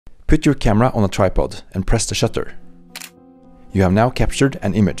Put your camera on a tripod and press the shutter. You have now captured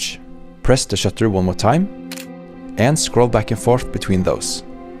an image. Press the shutter one more time and scroll back and forth between those.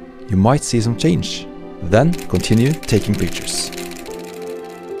 You might see some change. Then continue taking pictures.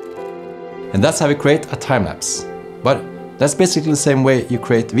 And that's how we create a time-lapse. But that's basically the same way you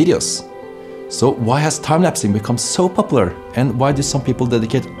create videos. So why has time-lapsing become so popular? And why do some people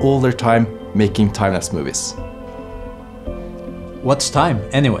dedicate all their time making time-lapse movies? What's time,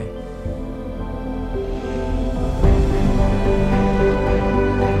 anyway?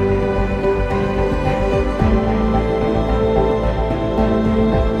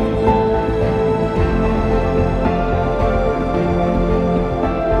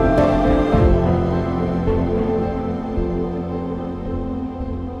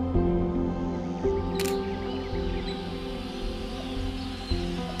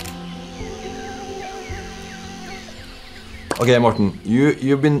 Okay, Morten,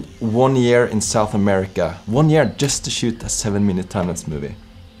 you've been 1 year in South America, 1 year just to shoot a 7-minute time-lapse movie.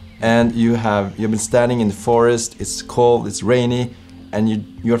 And you've been standing in the forest, it's cold, it's rainy, and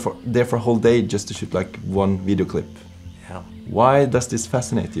you're there for a whole day just to shoot like one video clip. Yeah. Why does this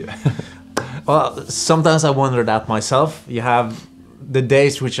fascinate you? Well, sometimes I wonder that myself. You have the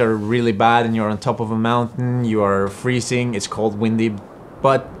days which are really bad and you're on top of a mountain, you are freezing, it's cold, windy,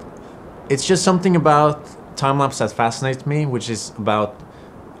 but it's just something about time-lapse that fascinates me, which is about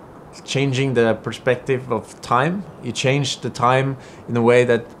changing the perspective of time. You change the time in a way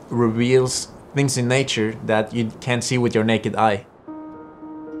that reveals things in nature that you can't see with your naked eye.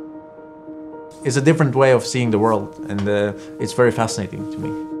 It's a different way of seeing the world, and it's very fascinating to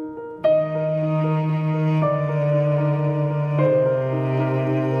me.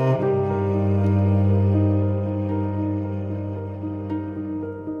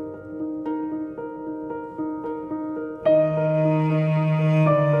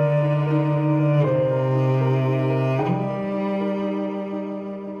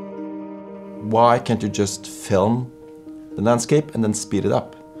 Why can't you just film the landscape and then speed it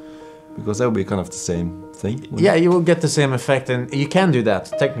up? Because that would be kind of the same thing. Yeah, you will get the same effect, and you can do that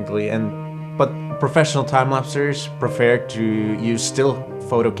technically. But professional time-lapsers prefer to use still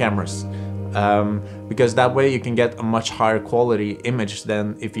photo cameras because that way you can get a much higher quality image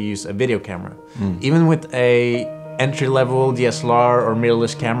than if you use a video camera. Even with a entry-level DSLR or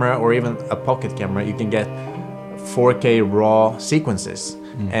mirrorless camera or even a pocket camera, you can get 4K raw sequences.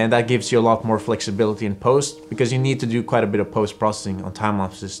 And that gives you a lot more flexibility in post because you need to do quite a bit of post-processing on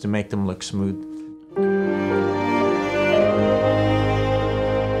time-lapses to make them look smooth.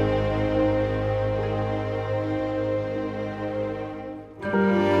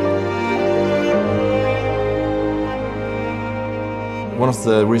 One of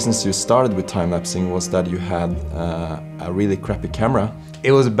the reasons you started with time-lapsing was that you had a really crappy camera.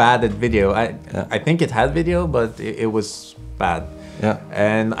 It was bad at video. I think it had video, but it was bad. Yeah.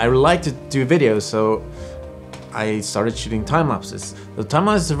 And I like to do videos, so I started shooting time-lapses. The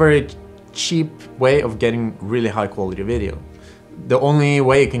time-lapse is a very cheap way of getting really high quality video. The only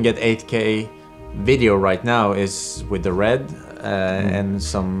way you can get 8K video right now is with the Red, and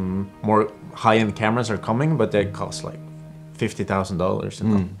some more high-end cameras are coming, but they cost like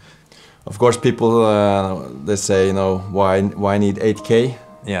 $50,000. Of course, people they say, you know, why need 8K?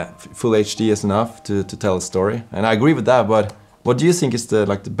 Yeah, full HD is enough to tell a story, and I agree with that. But what do you think is the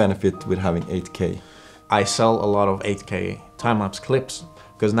benefit with having 8K? I sell a lot of 8K time-lapse clips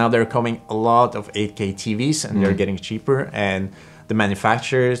because now there are coming a lot of 8K TVs and they're getting cheaper, and the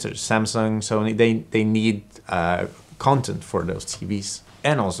manufacturers, Samsung, Sony, they need content for those TVs,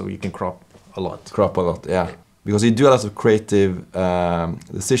 and also you can crop a lot. Crop a lot, yeah. Because you do a lot of creative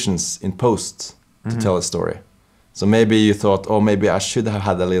decisions in post to tell a story. So maybe you thought, oh, maybe I should have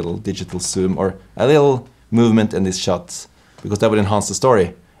had a little digital zoom or a little movement in this shot, because that would enhance the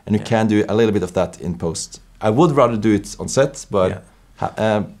story. And you can do a little bit of that in post. I would rather do it on set, but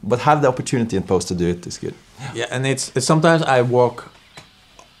have the opportunity in post to do it is good. Yeah, and it's sometimes I walk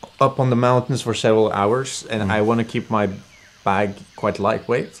up on the mountains for several hours, and I want to keep my bag quite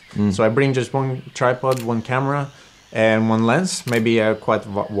lightweight. So I bring just one tripod, one camera, and one lens, maybe a quite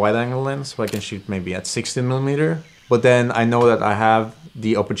wide-angle lens, so I can shoot maybe at 16mm. But then I know that I have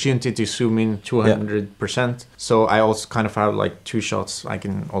the opportunity to zoom in 200%. So I also kind of have like 2 shots. I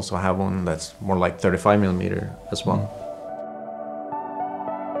can also have one that's more like 35mm as well.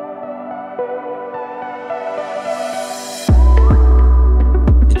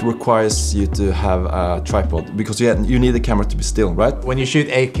 it requires you to have a tripod because you need the camera to be still, right? When you shoot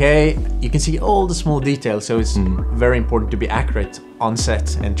 8K, you can see all the small details, so it's very important to be accurate on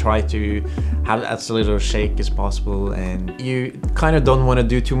set and try to have as little shake as possible. And you kind of don't want to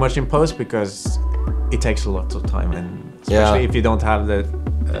do too much in post because it takes a lot of time, and especially if you don't have a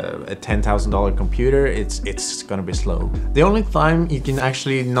 $10,000 computer, it's gonna be slow. The only time you can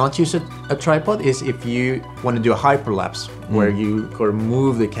actually not use a tripod is if you want to do a hyperlapse, where you gotta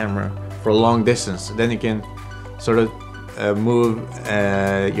move the camera for a long distance. Then you can sort of move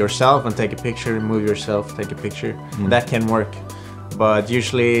yourself and take a picture, move yourself, take a picture. That can work, but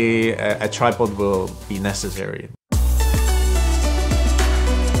usually a tripod will be necessary.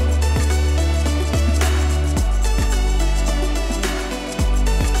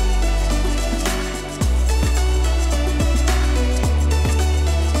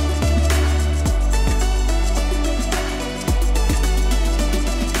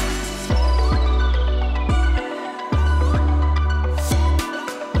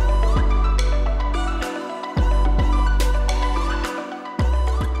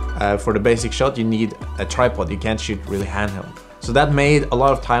 For the basic shot, you need a tripod. You can't shoot really handheld. So that made a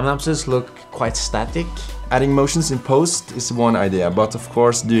lot of time lapses look quite static. Adding motions in post is one idea, but of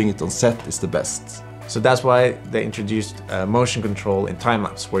course doing it on set is the best. So that's why they introduced motion control in time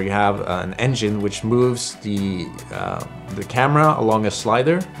lapse, where you have an engine which moves the camera along a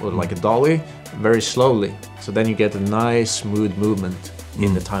slider or like a dolly very slowly. So then you get a nice smooth movement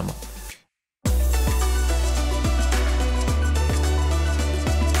in the time lapse.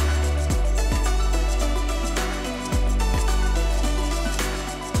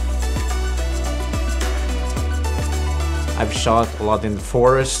 I've shot a lot in the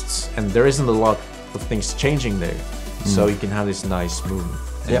forests, and there isn't a lot of things changing there, so you can have this nice movement.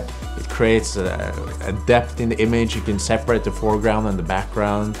 Yeah, it creates a depth in the image. You can separate the foreground and the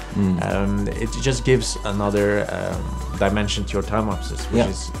background. It just gives another dimension to your time lapses, which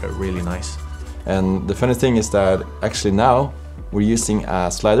is really nice. And the funny thing is that actually now we're using a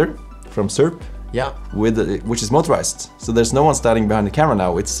slider from SERP. Yeah, which is motorized. So there's no one standing behind the camera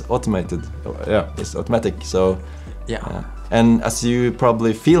now. It's automated. Yeah, it's automatic. So. Yeah. And as you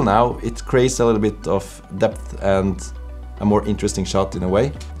probably feel now, it creates a little bit of depth and a more interesting shot in a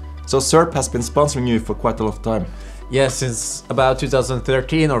way. So SERP has been sponsoring you for quite a lot of time. Yeah, since about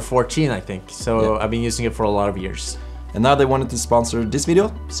 2013 or 14, I think. So I've been using it for a lot of years. And now they wanted to sponsor this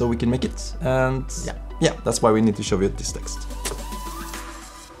video, so we can make it. And yeah, that's why we need to show you this text.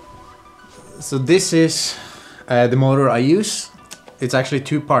 So this is the motor I use. It's actually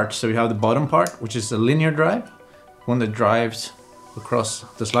two parts. So you have the bottom part, which is a linear drive, one that drives across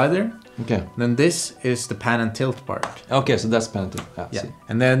the slider. Okay. And then this is the pan and tilt part. Okay, so that's pan and tilt. Yeah.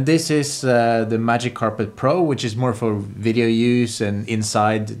 And then this is the Magic Carpet Pro, which is more for video use and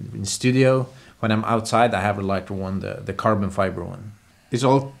inside in studio. When I'm outside, I have a lighter one, the carbon fiber one. It's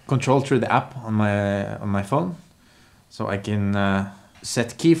all controlled through the app on my phone, so I can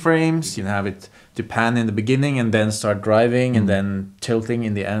set keyframes. You can have it to pan in the beginning and then start driving and then tilting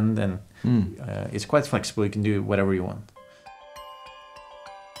in the end, and it's quite flexible. You can do whatever you want.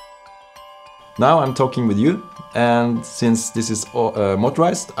 Now I'm talking with you, and since this is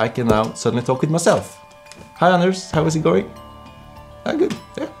motorized, I can now suddenly talk with myself. Hi Anders, how is it going? Ah, good,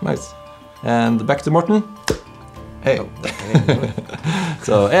 yeah, nice. And back to Morten. Hey. Oh,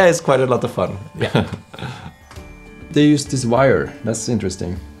 so yeah, it's quite a lot of fun. Yeah. They use this wire, that's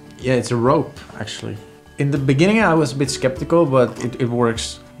interesting. Yeah, it's a rope actually. In the beginning I was a bit skeptical, but it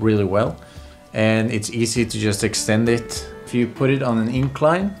works really well. And it's easy to just extend it. If you put it on an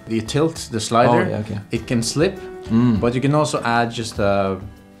incline, you tilt the slider, it can slip, but you can also add just a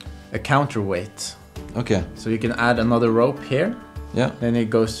counterweight. Okay. So you can add another rope here. Yeah. Then it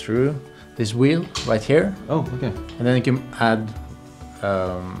goes through this wheel right here. Oh, okay. And then you can add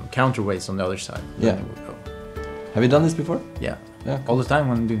counterweights on the other side. Yeah. Have you done this before? Yeah. Yeah. All the time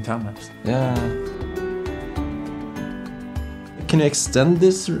when I'm doing time lapse. Yeah. Can you extend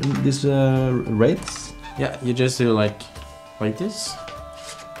these rates? Yeah, you just do like this.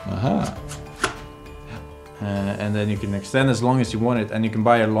 Aha. And then you can extend as long as you want it, and you can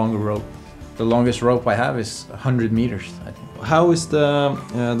buy a longer rope. The longest rope I have is 100 meters, I think. How is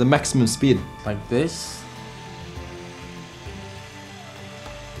the maximum speed? Like this.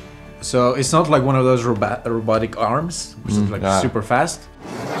 So it's not like one of those robotic arms, which is like super fast.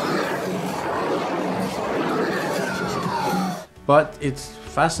 But it's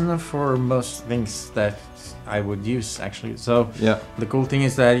fast enough for most things that I would use actually. So the cool thing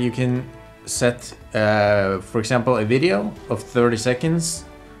is that you can set, for example, a video of 30 seconds,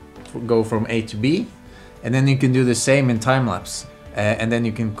 go from A to B, and then you can do the same in time lapse. and then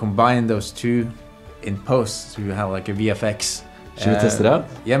you can combine those two in post to have like a VFX. Should we test it out?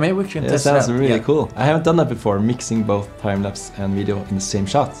 Yeah, maybe we can test it out. That sounds really cool. I haven't done that before, mixing both time-lapse and video in the same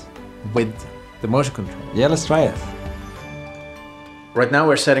shot. With the motion control. Yeah, let's try it. Right now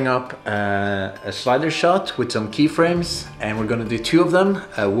we're setting up a slider shot with some keyframes, and we're gonna do two of them,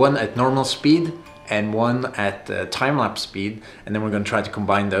 one at normal speed and one at time-lapse speed, and then we're gonna try to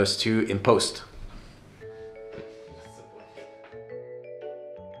combine those two in post.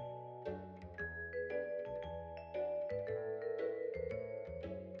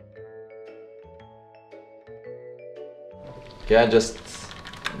 Okay, I just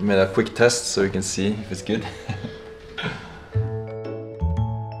made a quick test so you can see if it's good.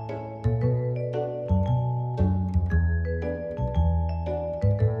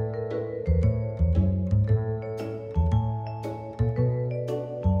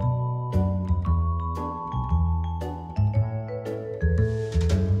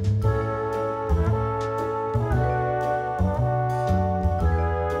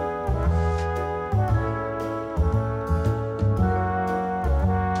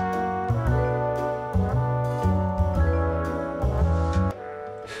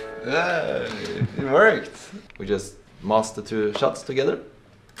 It worked! We just masked the two shots together.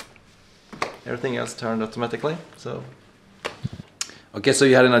 Everything else turned automatically, so... Okay, so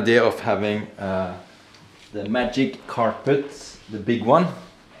you had an idea of having the magic carpet, the big one,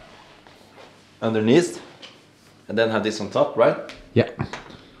 underneath, and then have this on top, right? Yeah.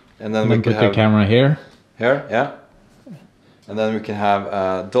 And then we could put have the camera here. Here, yeah. And then we can have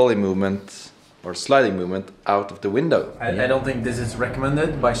a dolly movement or sliding movement out of the window. I don't think this is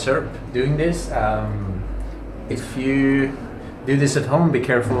recommended by SERP doing this. If you do this at home, be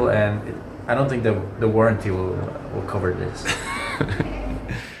careful, and I don't think the warranty will cover this.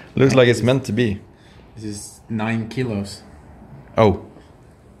 Looks like it's meant to be. This is 9 kilos. Oh.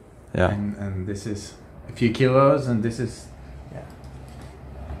 Yeah. And this is a few kilos, and this is... yeah.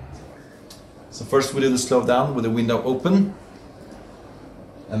 So first we do the slow down with the window open.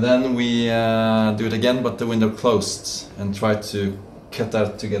 And then we do it again, but the window closed, and try to cut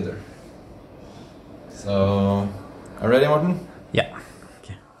that together. So, are you ready, Morten? Yeah.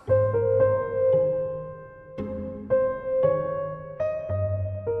 Okay.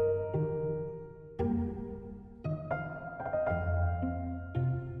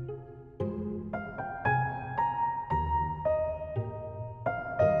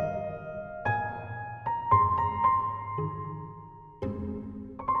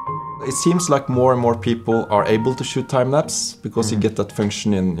 It seems like more and more people are able to shoot time-lapse because you get that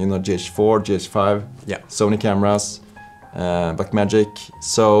function in GH4, GH5, Yeah. Sony cameras, Blackmagic.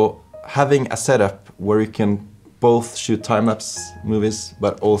 So having a setup where you can both shoot time-lapse movies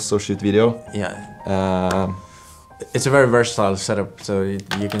but also shoot video. Yeah. It's a very versatile setup, so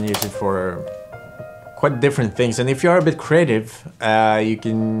you can use it for quite different things. And if you are a bit creative, you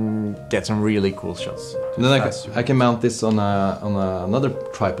can get some really cool shots. And then I can mount this on another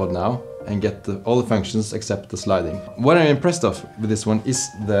tripod now and get all the functions except the sliding. What I'm impressed of with this one is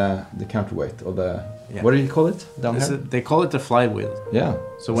the counterweight, or the... Yeah. What do you call it down here? They call it the flywheel. Yeah.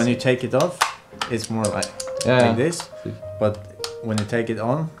 So when you take it off, it's more like this. But when you take it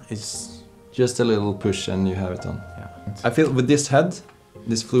on, it's... just a little push and you have it on. Yeah. I feel with this head,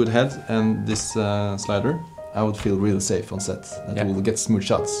 this fluid head and this slider, I would feel really safe on set. That we will get smooth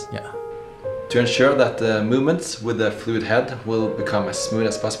shots. Yeah. To ensure that the movements with the fluid head will become as smooth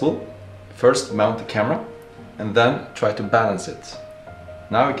as possible, first mount the camera and then try to balance it.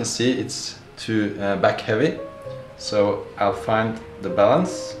 Now you can see it's too back heavy, so I'll find the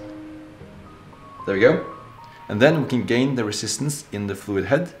balance. There we go. And then we can gain the resistance in the fluid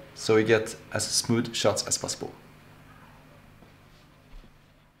head, so we get as smooth shots as possible.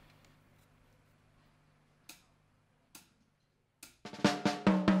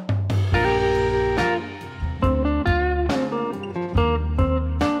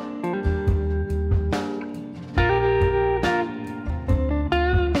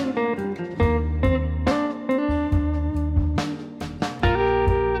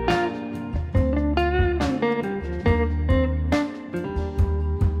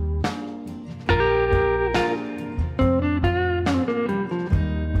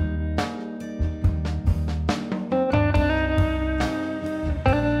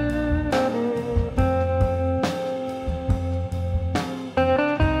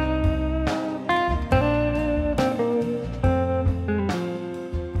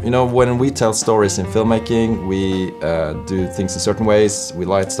 You know, when we tell stories in filmmaking, we do things in certain ways, we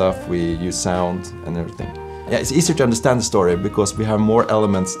light stuff, we use sound and everything. Yeah, it's easier to understand the story because we have more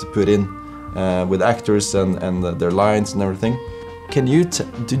elements to put in with actors and their lines and everything. Can you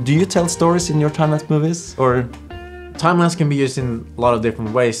do you tell stories in your time-lapse movies, or? Time-lapse can be used in a lot of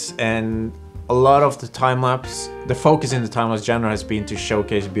different ways, and a lot of the time-lapse, the focus in the time-lapse genre has been to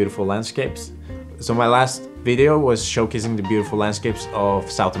showcase beautiful landscapes. So my last video was showcasing the beautiful landscapes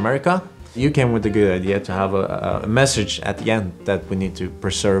of South America. You came with a good idea to have a message at the end that we need to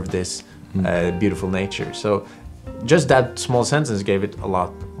preserve this beautiful nature. So just that small sentence gave it a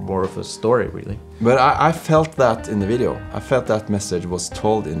lot more of a story, really. But I felt that in the video. I felt that message was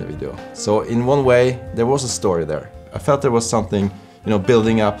told in the video. So in one way, there was a story there. I felt there was something, you know,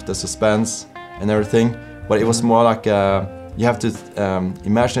 building up the suspense and everything. But it was more like you have to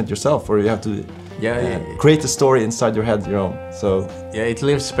imagine it yourself, or you have to create a story inside your head, you know. So yeah, it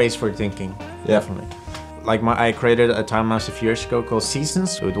leaves space for thinking. Yeah. Definitely. Like I created a time-lapse a few years ago called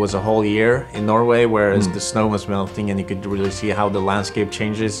Seasons. So it was a whole year in Norway, whereas the snow was melting, and you could really see how the landscape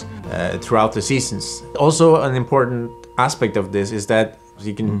changes throughout the seasons. Also, an important aspect of this is that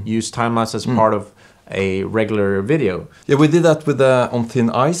you can use time-lapse as part of a regular video. Yeah, we did that with On Thin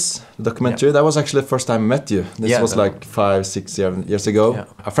Ice documentary. Yeah. That was actually the first time I met you. This was like 5-6 years ago. Yeah.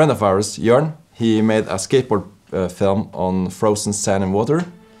 A friend of ours, Jörn, he made a skateboard film on frozen sand and water.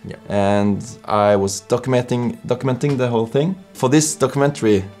 Yeah. And I was documenting the whole thing. For this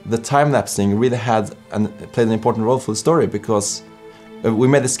documentary, the time-lapsing really played an important role for the story, because we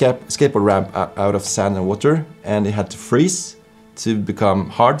made the skateboard ramp out of sand and water, and it had to freeze to become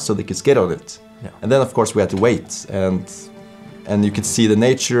hard so they could skate on it. Yeah. And then of course we had to wait, and you could see the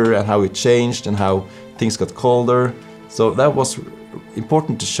nature and how it changed and how things got colder. So that was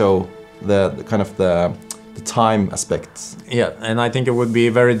important to show the kind of the time aspect. Yeah, and I think it would be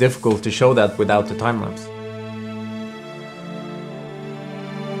very difficult to show that without the time-lapse.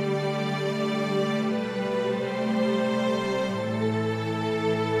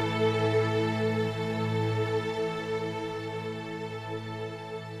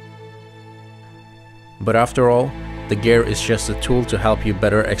 But after all, the gear is just a tool to help you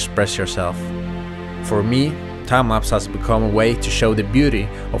better express yourself. For me, time-lapse has become a way to show the beauty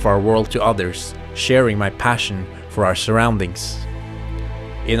of our world to others, sharing my passion for our surroundings.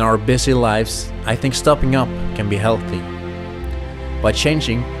 In our busy lives, I think stopping up can be healthy. By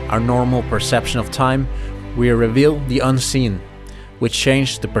changing our normal perception of time, we reveal the unseen, which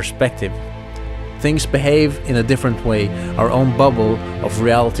changes the perspective. Things behave in a different way, our own bubble of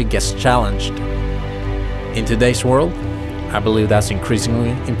reality gets challenged. In today's world, I believe that's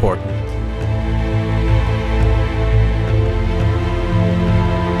increasingly important.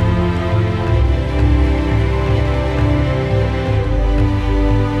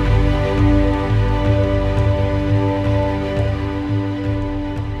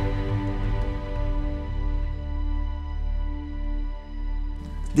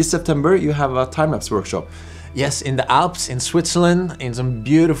 This September you have a time-lapse workshop. Yes, in the Alps, in Switzerland, in some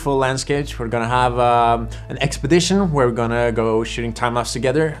beautiful landscapes. We're gonna have an expedition where we're gonna go shooting time-lapse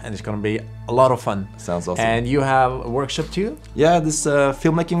together, and it's gonna be a lot of fun. Sounds awesome. And you have a workshop too? Yeah, this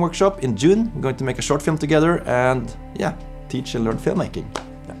filmmaking workshop in June. We're going to make a short film together and teach and learn filmmaking.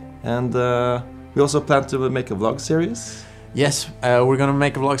 Yeah. And we also plan to make a vlog series. Yes, we're gonna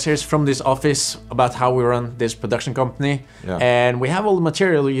make a vlog series from this office about how we run this production company. Yeah. And we have all the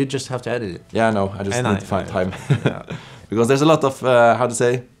material, you just have to edit it. Yeah, I know, I just need to find time. Because there's a lot of,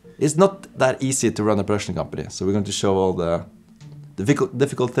 it's not that easy to run a production company. So we're going to show all the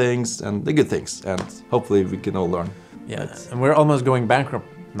difficult things and the good things, and hopefully we can all learn. Yeah, and we're almost going bankrupt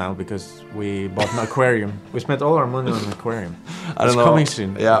now because we bought an aquarium. We spent all our money on an aquarium. It's coming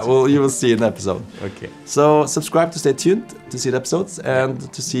soon. Yeah, well, you will see in the episode. Okay. So subscribe to stay tuned to see the episodes and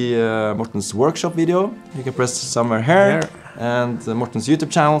to see Morten's workshop video. You can press somewhere here, and Morten's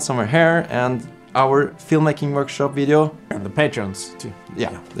YouTube channel somewhere here, and our filmmaking workshop video. And the Patrons too.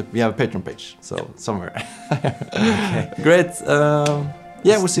 Yeah, we have a Patreon page, so somewhere. Okay. Great.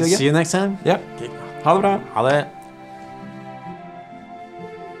 We'll see you again. See you next time. Yeah. Okay. Ha det bra. Ha det.